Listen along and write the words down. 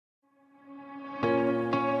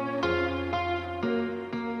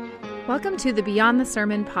Welcome to the Beyond the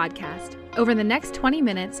Sermon podcast. Over the next 20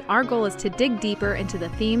 minutes, our goal is to dig deeper into the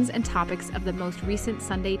themes and topics of the most recent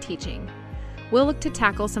Sunday teaching. We'll look to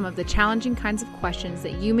tackle some of the challenging kinds of questions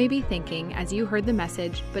that you may be thinking as you heard the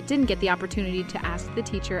message but didn't get the opportunity to ask the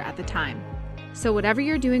teacher at the time. So whatever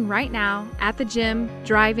you're doing right now, at the gym,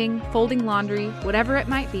 driving, folding laundry, whatever it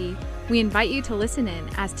might be, we invite you to listen in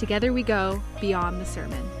as together we go beyond the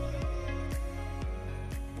sermon.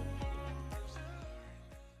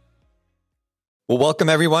 Well, welcome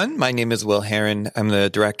everyone. My name is Will Heron. I'm the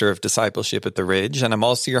Director of Discipleship at The Ridge, and I'm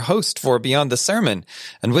also your host for Beyond the Sermon.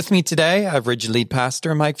 And with me today, I have Ridge Lead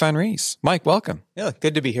Pastor Mike Van Rees. Mike, welcome. Yeah,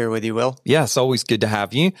 good to be here with you, Will. Yes, always good to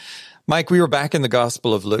have you. Mike, we were back in the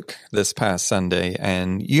Gospel of Luke this past Sunday,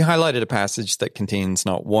 and you highlighted a passage that contains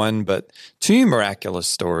not one, but two miraculous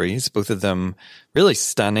stories, both of them really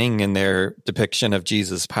stunning in their depiction of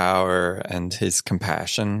Jesus' power and his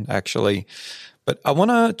compassion, actually. But I want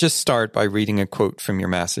to just start by reading a quote from your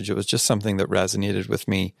message. It was just something that resonated with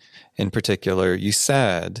me in particular. You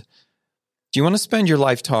said, "Do you want to spend your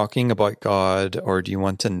life talking about God, or do you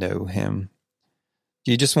want to know him?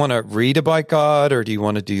 Do you just want to read about God, or do you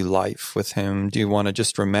want to do life with him? Do you want to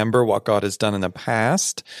just remember what God has done in the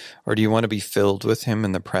past, or do you want to be filled with him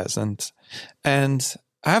in the present?" And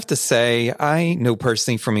I have to say, I know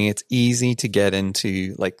personally for me, it's easy to get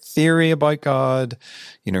into like theory about God,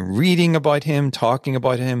 reading about him, talking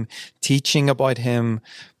about him, teaching about him,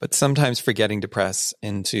 but sometimes forgetting to press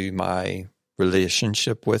into my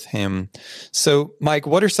relationship with him. So, Mike,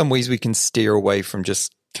 what are some ways we can steer away from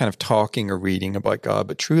just kind of talking or reading about God,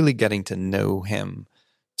 but truly getting to know him,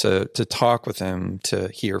 to talk with him, to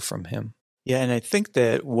hear from him? Yeah, and I think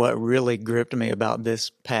that what really gripped me about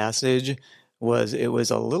this passage was it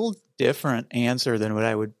was a little different answer than what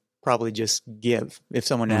I would probably just give if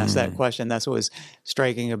someone asked that question. That's what was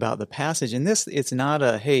striking about the passage. And this, it's not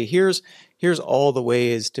a, hey, here's all the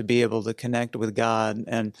ways to be able to connect with God,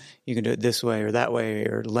 and you can do it this way or that way,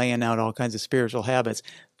 or laying out all kinds of spiritual habits.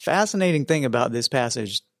 Fascinating thing about this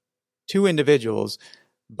passage, two individuals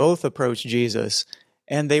both approached Jesus,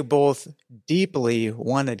 and they both deeply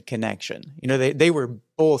wanted connection. They were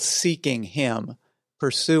both seeking him,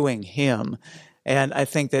 pursuing him. And I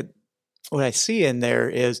think that what I see in there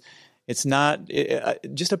is it's not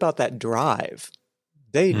just about that drive.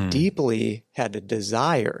 They deeply had a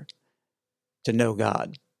desire to know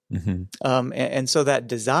God. Mm-hmm. And so that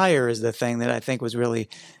desire is the thing that I think was really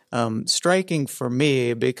striking for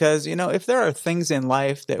me, because, if there are things in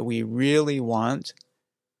life that we really want,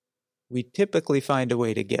 we typically find a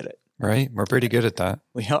way to get it. Right. We're pretty good at that.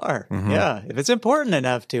 We are. Mm-hmm. Yeah. If it's important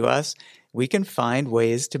enough to us, we can find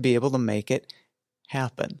ways to be able to make it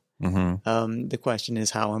happen. Mm-hmm. The question is,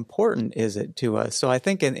 how important is it to us? So I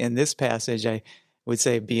think in this passage, I would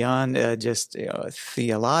say beyond just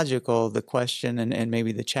theological, the question and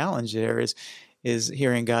maybe the challenge there is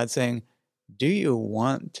hearing God saying, do you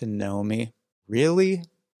want to know me really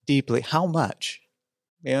deeply? How much?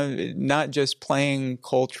 Not just playing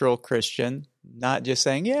cultural Christian, not just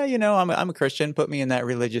saying, yeah, I'm a Christian, put me in that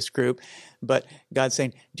religious group, but God's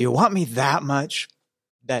saying, do you want me that much?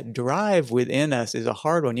 That drive within us is a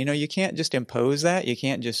hard one. You can't just impose that. You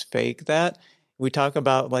can't just fake that. We talk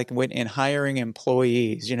about like when in hiring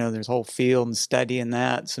employees, there's a whole field and study in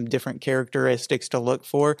that, some different characteristics to look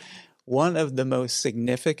for. One of the most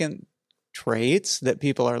significant traits that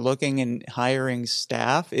people are looking in hiring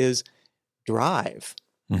staff is drive,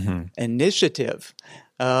 initiative.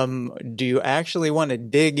 Do you actually want to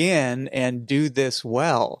dig in and do this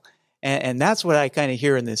well? And that's what I kind of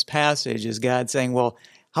hear in this passage is God saying, well,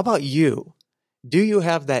 how about you? Do you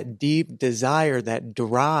have that deep desire, that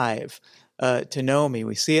drive to know me?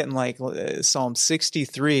 We see it in like Psalm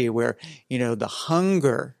 63 where, the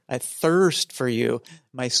hunger, I thirst for you.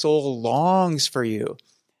 My soul longs for you.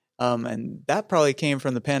 And that probably came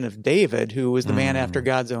from the pen of David, who was the man after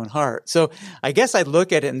God's own heart. So I guess I'd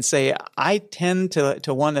look at it and say, I tend to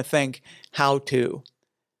want to think, how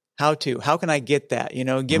can I get that?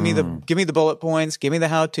 Give me the bullet points, give me the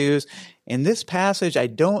how-tos. In this passage, I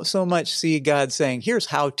don't so much see God saying, here's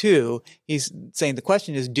how to. He's saying the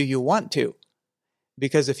question is, do you want to?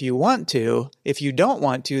 Because if you want to, if you don't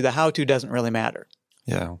want to, the how-to doesn't really matter.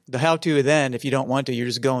 Yeah. The how-to then, if you don't want to, you're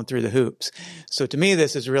just going through the hoops. So to me,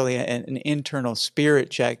 this is really an internal spirit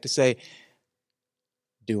check to say,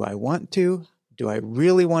 do I want to? Do I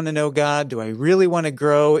really want to know God? Do I really want to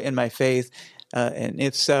grow in my faith? And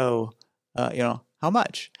if so, how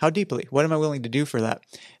much? How deeply? What am I willing to do for that?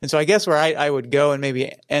 And so I guess where I would go and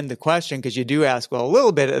maybe end the question, because you do ask, well, a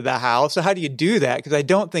little bit of the how. So how do you do that? Because I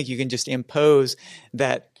don't think you can just impose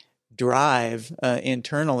that drive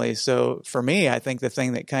internally. So for me, I think the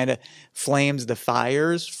thing that kind of flames the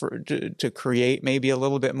fires to create maybe a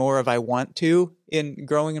little bit more of I want to in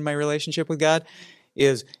growing in my relationship with God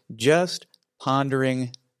is just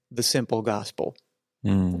pondering the simple gospel.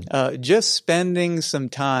 Just spending some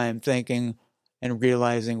time thinking and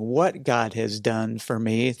realizing what God has done for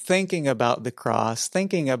me, thinking about the cross,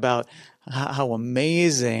 thinking about how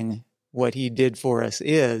amazing what he did for us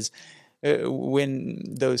is.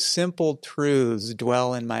 When those simple truths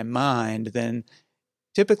dwell in my mind, then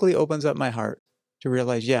typically opens up my heart to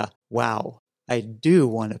realize, wow, I do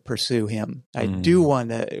want to pursue him. I do want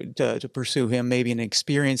to pursue him, maybe in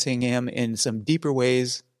experiencing him in some deeper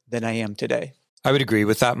ways than I am today. I would agree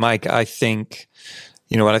with that, Mike. I think,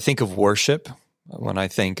 when I think of worship, when I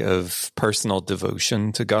think of personal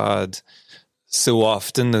devotion to God, so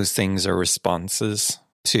often those things are responses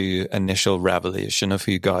to initial revelation of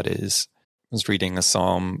who God is. I was reading a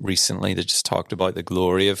psalm recently that just talked about the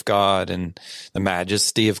glory of God and the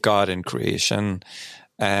majesty of God in creation.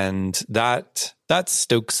 And that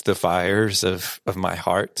stokes the fires of my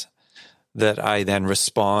heart, that I then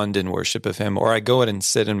respond in worship of him. Or I go out and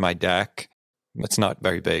sit in my deck. It's not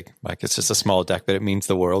very big, like it's just a small deck, but it means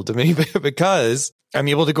the world to me because I'm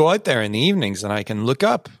able to go out there in the evenings and I can look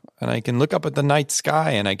up at the night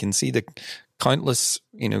sky and I can see the countless,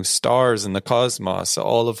 stars in the cosmos,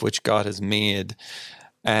 all of which God has made,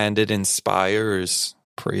 and it inspires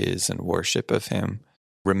praise and worship of him,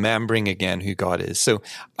 remembering again who God is. So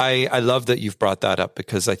I love that you've brought that up,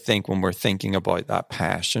 because I think when we're thinking about that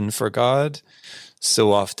passion for God,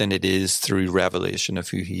 so often it is through revelation of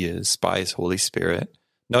who he is by his Holy Spirit,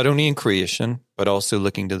 not only in creation, but also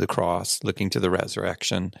looking to the cross, looking to the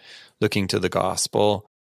resurrection, looking to the gospel.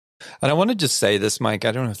 And I want to just say this, Mike,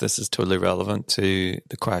 I don't know if this is totally relevant to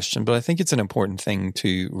the question, but I think it's an important thing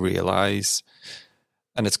to realize,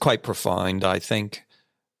 and it's quite profound, I think.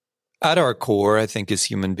 At our core, I think as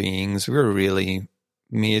human beings, we're really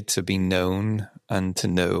made to be known and to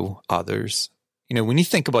know others. When you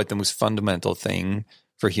think about the most fundamental thing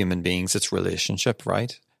for human beings, it's relationship,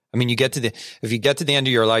 right? I mean, if you get to the end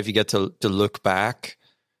of your life, you get to look back.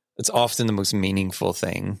 It's often the most meaningful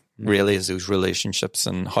thing, really, is those relationships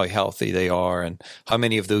and how healthy they are and how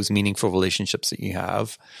many of those meaningful relationships that you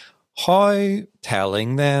have. How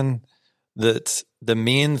telling then that the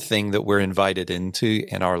main thing that we're invited into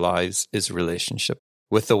in our lives is relationship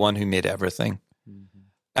with the one who made everything.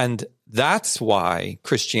 And that's why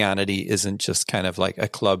Christianity isn't just kind of like a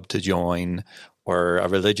club to join or a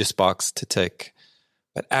religious box to tick,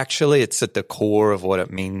 but actually it's at the core of what it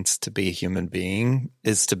means to be a human being,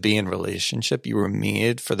 is to be in relationship. You were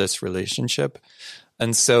made for this relationship.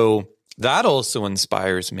 And so that also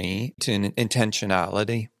inspires me to an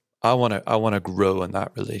intentionality. I want to grow in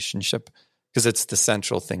that relationship because it's the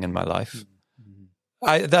central thing in my life.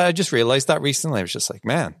 I just realized that recently. I was just like,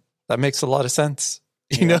 man, that makes a lot of sense.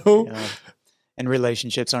 And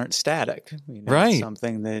relationships aren't static. Right. It's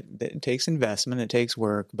something that takes investment, it takes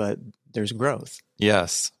work, but there's growth.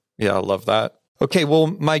 Yes. Yeah, I love that. Okay, well,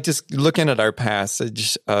 Mike, just looking at our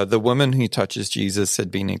passage, the woman who touches Jesus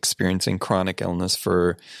had been experiencing chronic illness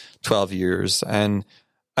for 12 years. And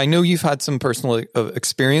I know you've had some personal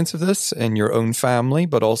experience of this in your own family,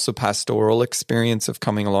 but also pastoral experience of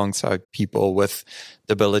coming alongside people with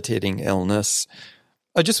debilitating illness.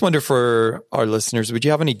 I just wonder, for our listeners, would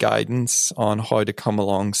you have any guidance on how to come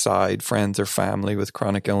alongside friends or family with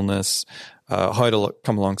chronic illness, how to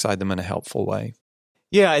come alongside them in a helpful way?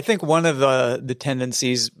 Yeah, I think one of the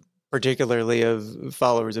tendencies, particularly of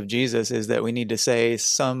followers of Jesus, is that we need to say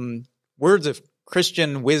some words of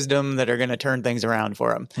Christian wisdom that are going to turn things around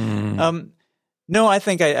for them. No, I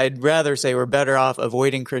think I'd rather say we're better off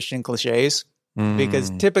avoiding Christian cliches. Because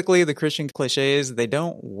typically the Christian cliches, they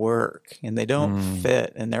don't work and they don't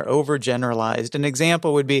fit and they're overgeneralized. An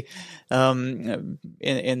example would be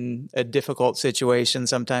in a difficult situation,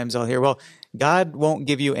 sometimes I'll hear, well, God won't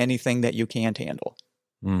give you anything that you can't handle.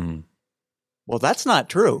 Well, that's not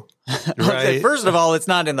true. Right. First of all, it's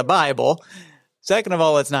not in the Bible. Second of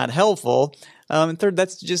all, it's not helpful. And third,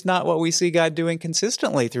 that's just not what we see God doing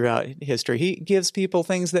consistently throughout history. He gives people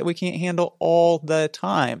things that we can't handle all the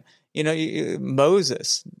time.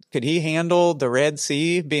 Moses, could he handle the Red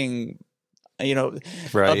Sea being, a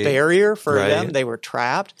barrier for them? They were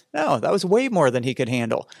trapped. No, that was way more than he could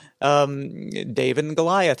handle. David and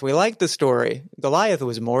Goliath, we like the story. Goliath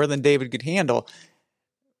was more than David could handle.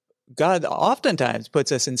 God oftentimes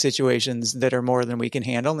puts us in situations that are more than we can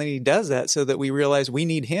handle, and he does that so that we realize we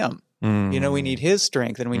need him. We need his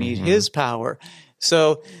strength and we need his power.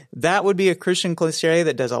 So that would be a Christian cliche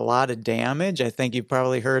that does a lot of damage. I think you've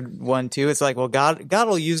probably heard one too. It's like, well, God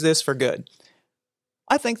will use this for good.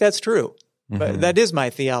 I think that's true. But that is my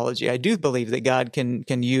theology. I do believe that God can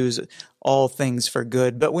use all things for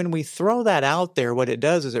good. But when we throw that out there, what it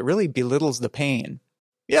does is it really belittles the pain.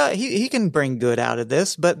 Yeah, he can bring good out of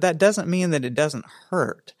this, but that doesn't mean that it doesn't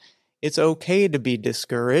hurt. It's okay to be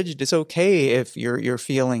discouraged. It's okay if you're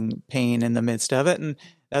feeling pain in the midst of it. And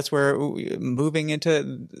that's where moving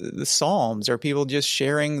into the Psalms are people just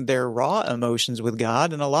sharing their raw emotions with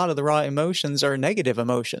God. And a lot of the raw emotions are negative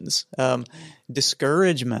emotions,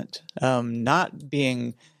 discouragement, not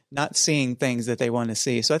seeing things that they want to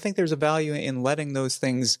see. So I think there's a value in letting those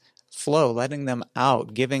things flow, letting them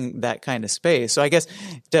out, giving that kind of space. So I guess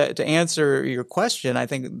to answer your question, I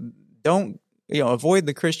think don't avoid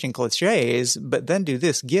the Christian cliches, but then do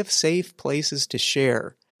this: give safe places to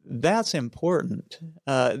share. That's important.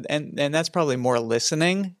 And that's probably more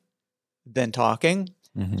listening than talking.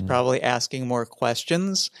 It's probably asking more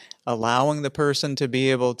questions, allowing the person to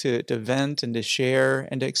be able to vent and to share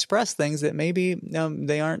and to express things that maybe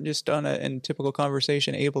they aren't just in typical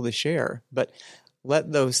conversation able to share. But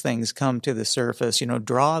let those things come to the surface,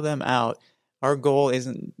 draw them out. Our goal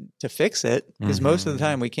isn't to fix it, because most of the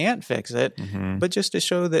time we can't fix it, but just to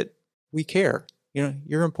show that we care.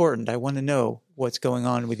 You're important. I want to know what's going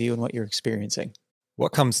on with you and what you're experiencing.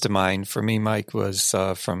 What comes to mind for me, Mike, was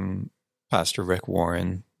from Pastor Rick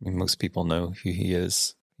Warren. Most people know who he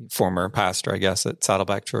is. Former pastor, I guess, at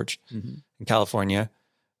Saddleback Church in California.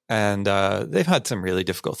 And they've had some really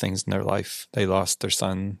difficult things in their life. They lost their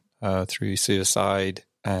son through suicide.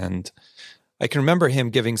 And I can remember him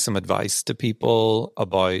giving some advice to people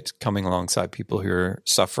about coming alongside people who are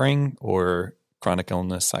suffering or chronic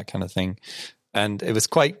illness, that kind of thing. And it was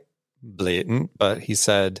quite blatant, but he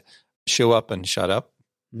said, show up and shut up.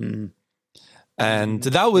 And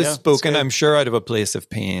that was spoken, I'm sure, out of a place of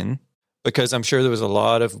pain, because I'm sure there was a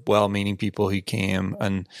lot of well-meaning people who came,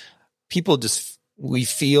 and people we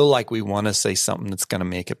feel like we want to say something that's going to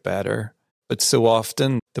make it better. But so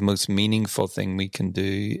often the most meaningful thing we can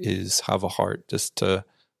do is have a heart just to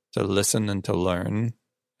listen and to learn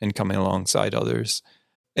and coming alongside others.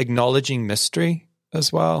 Acknowledging mystery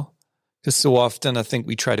as well. Because so often I think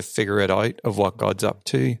we try to figure it out of what God's up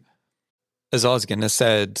to. As Osgun has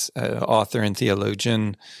said, author and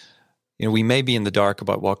theologian, we may be in the dark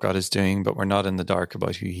about what God is doing, but we're not in the dark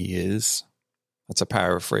about who he is. That's a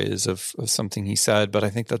paraphrase of something he said, but I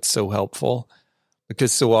think that's so helpful,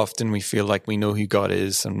 because so often we feel like we know who God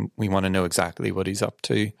is and we want to know exactly what he's up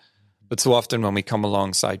to. But so often when we come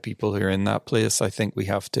alongside people who are in that place, I think we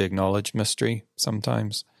have to acknowledge mystery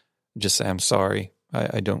sometimes. Just say, I'm sorry,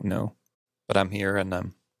 I don't know. But I'm here and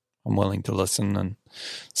I'm willing to listen. And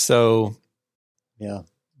so... Yeah,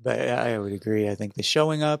 but I would agree. I think the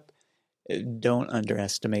showing up, don't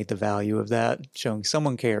underestimate the value of that. Showing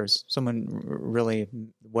someone cares, someone really,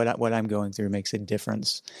 what I'm going through makes a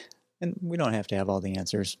difference. And we don't have to have all the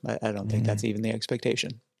answers. I don't think that's even the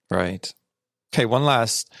expectation. Right. Okay, one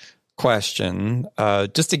last question.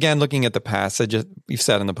 Just again, looking at the passage, we've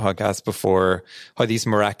said in the podcast before how these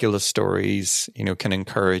miraculous stories, can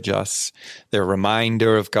encourage us. They're a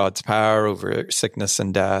reminder of God's power over sickness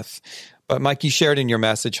and death. But Mike, you shared in your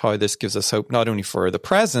message how this gives us hope not only for the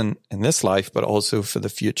present in this life, but also for the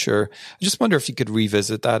future. I just wonder if you could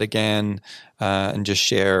revisit that again and just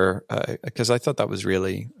share, because I thought that was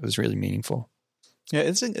really meaningful. Yeah,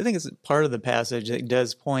 I think it's part of the passage that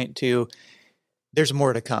does point to there's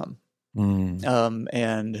more to come.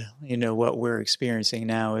 And what we're experiencing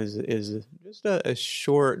now is just a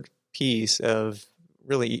short piece of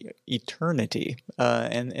really eternity,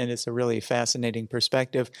 and it's a really fascinating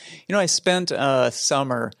perspective. I spent a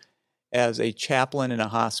summer as a chaplain in a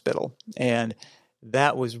hospital, and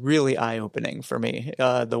that was really eye-opening for me.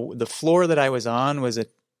 The floor that I was on was a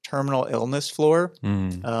terminal illness floor,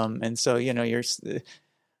 and so you're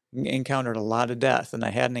encountered a lot of death, and I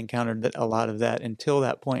hadn't encountered a lot of that until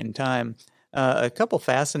that point in time. A couple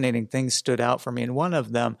fascinating things stood out for me, and one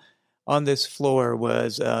of them on this floor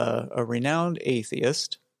was a renowned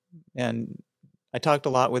atheist, and I talked a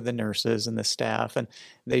lot with the nurses and the staff, and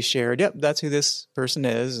they shared, yep, that's who this person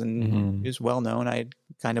is, and he was well known. I'd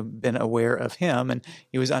kind of been aware of him, and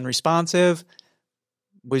he was unresponsive.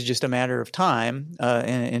 Was just a matter of time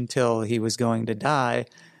until he was going to die.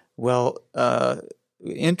 Well,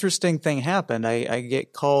 interesting thing happened. I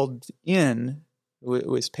get called in,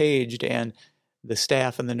 was paged, and the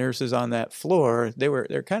staff and the nurses on that floor,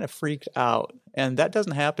 they're kind of freaked out And that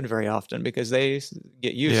doesn't happen very often because they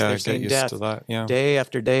get used to seeing death to that, day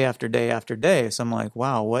after day after day after day. So I'm like,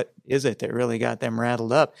 wow, what is it that really got them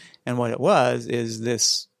rattled up? And what it was is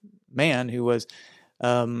this man who was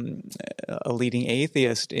a leading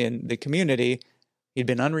atheist in the community. He'd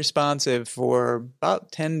been unresponsive for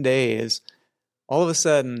about 10 days. All of a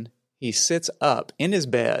sudden, he sits up in his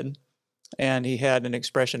bed, and he had an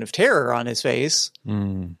expression of terror on his face,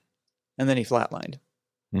 and then he flatlined.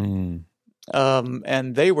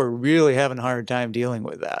 And they were really having a hard time dealing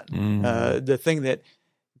with that. The thing that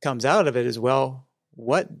comes out of it is, well,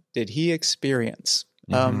 what did he experience?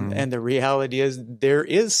 And the reality is there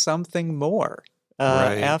is something more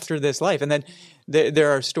after this life. And then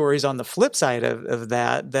there are stories on the flip side of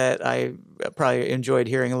that I probably enjoyed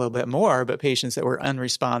hearing a little bit more, but patients that were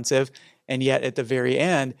unresponsive, and yet at the very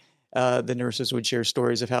end, the nurses would share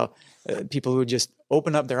stories of how people would just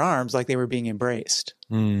open up their arms like they were being embraced,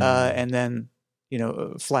 and then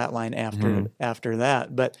flatline after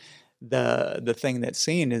that. But the thing that's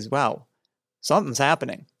seen is, wow, something's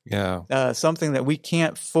happening. Yeah, something that we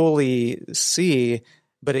can't fully see,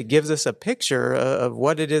 but it gives us a picture of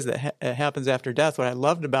what it is that happens after death. What I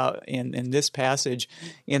loved about in this passage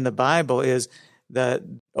in the Bible is that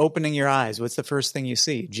opening your eyes. What's the first thing you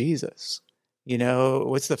see? Jesus.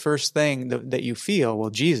 What's the first thing that you feel? Well,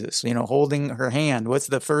 Jesus. Holding her hand. What's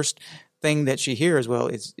the first thing that she hears? Well,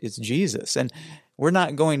 it's Jesus. And we're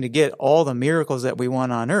not going to get all the miracles that we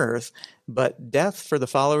want on earth, but death for the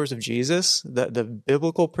followers of Jesus, the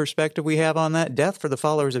biblical perspective we have on that, death for the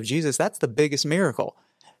followers of Jesus, that's the biggest miracle.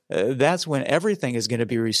 That's when everything is going to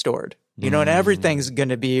be restored, and everything's going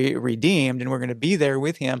to be redeemed, and we're going to be there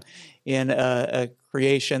with him in a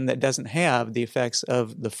creation that doesn't have the effects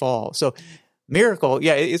of the fall. So miracle,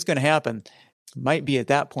 it's going to happen. Might be at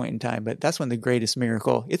that point in time, but that's when the greatest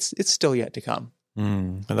miracle, it's still yet to come.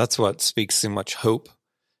 And that's what speaks so much hope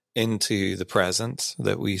into the present,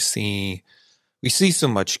 that we see so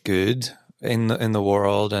much good in the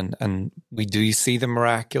world, and we do see the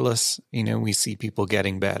miraculous. We see people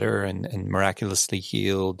getting better and miraculously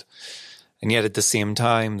healed, and yet at the same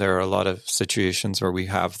time there are a lot of situations where we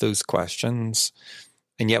have those questions,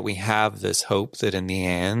 and yet we have this hope that in the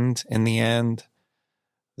end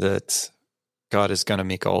that God is going to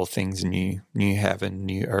make all things new heaven,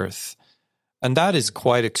 new earth. And that is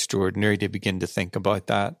quite extraordinary to begin to think about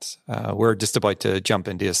that. We're just about to jump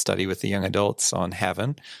into a study with the young adults on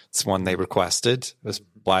heaven. It's one they requested. It was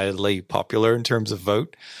wildly popular in terms of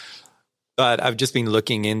vote. But I've just been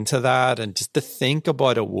looking into that, and just to think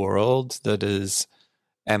about a world that is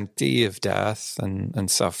empty of death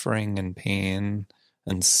and suffering and pain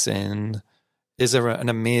and sin is an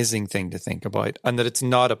amazing thing to think about. And that it's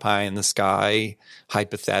not a pie in the sky,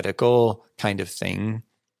 hypothetical kind of thing.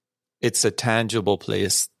 It's a tangible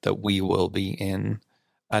place that we will be in,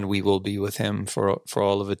 and we will be with him for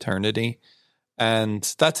all of eternity. And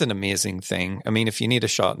that's an amazing thing. I mean, if you need a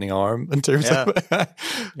shot in the arm in terms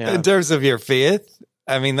in terms of your faith,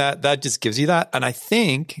 I mean, that just gives you that. And I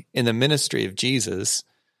think in the ministry of Jesus,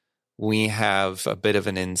 we have a bit of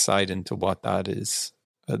an insight into what that is,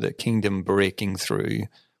 the kingdom breaking through.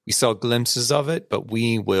 We saw glimpses of it, but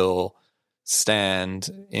we will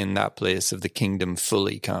stand in that place of the kingdom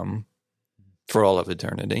fully come for all of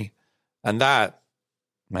eternity. And that,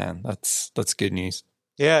 man, that's good news.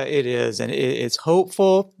 Yeah, it is. And it's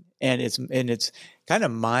hopeful, and it's kind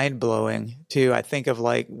of mind-blowing too. I think of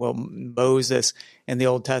Moses in the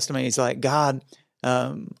Old Testament, he's like, God,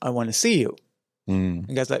 I want to see you.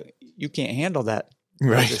 And God's like, you can't handle that.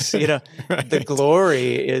 Right. Right. The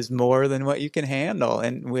glory is more than what you can handle.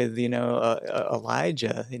 And with,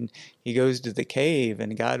 Elijah, and he goes to the cave,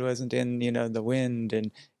 and God wasn't in, the wind,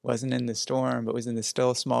 and wasn't in the storm, but was in the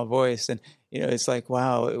still small voice. And, it's like,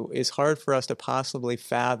 wow, it's hard for us to possibly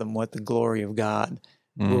fathom what the glory of God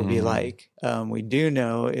will be like. We do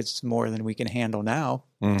know it's more than we can handle now.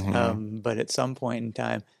 But at some point in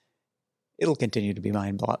time, it'll continue to be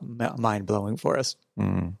mind-blowing for us.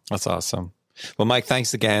 That's awesome. Well, Mike,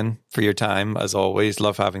 thanks again for your time. As always,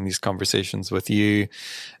 love having these conversations with you.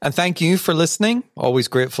 And thank you for listening. Always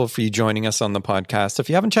grateful for you joining us on the podcast. If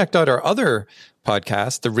you haven't checked out our other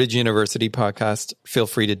podcast, the Ridge University podcast, feel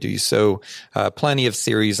free to do so. Plenty of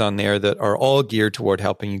series on there that are all geared toward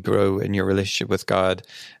helping you grow in your relationship with God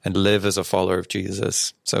and live as a follower of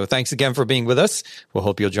Jesus. So thanks again for being with us. We'll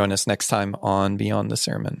hope you'll join us next time on Beyond the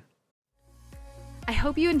Sermon. I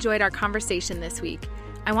hope you enjoyed our conversation this week.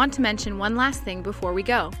 I want to mention one last thing before we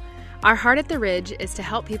go. Our heart at the Ridge is to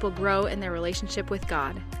help people grow in their relationship with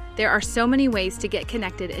God. There are so many ways to get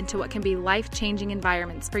connected into what can be life-changing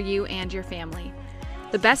environments for you and your family.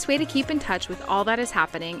 The best way to keep in touch with all that is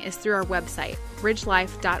happening is through our website,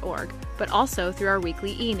 bridgelife.org, but also through our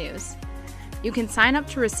weekly e-news. You can sign up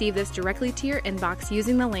to receive this directly to your inbox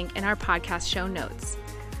using the link in our podcast show notes.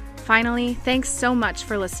 Finally, thanks so much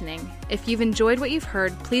for listening. If you've enjoyed what you've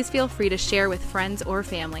heard, please feel free to share with friends or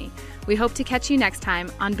family. We hope to catch you next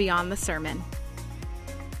time on Beyond the Sermon.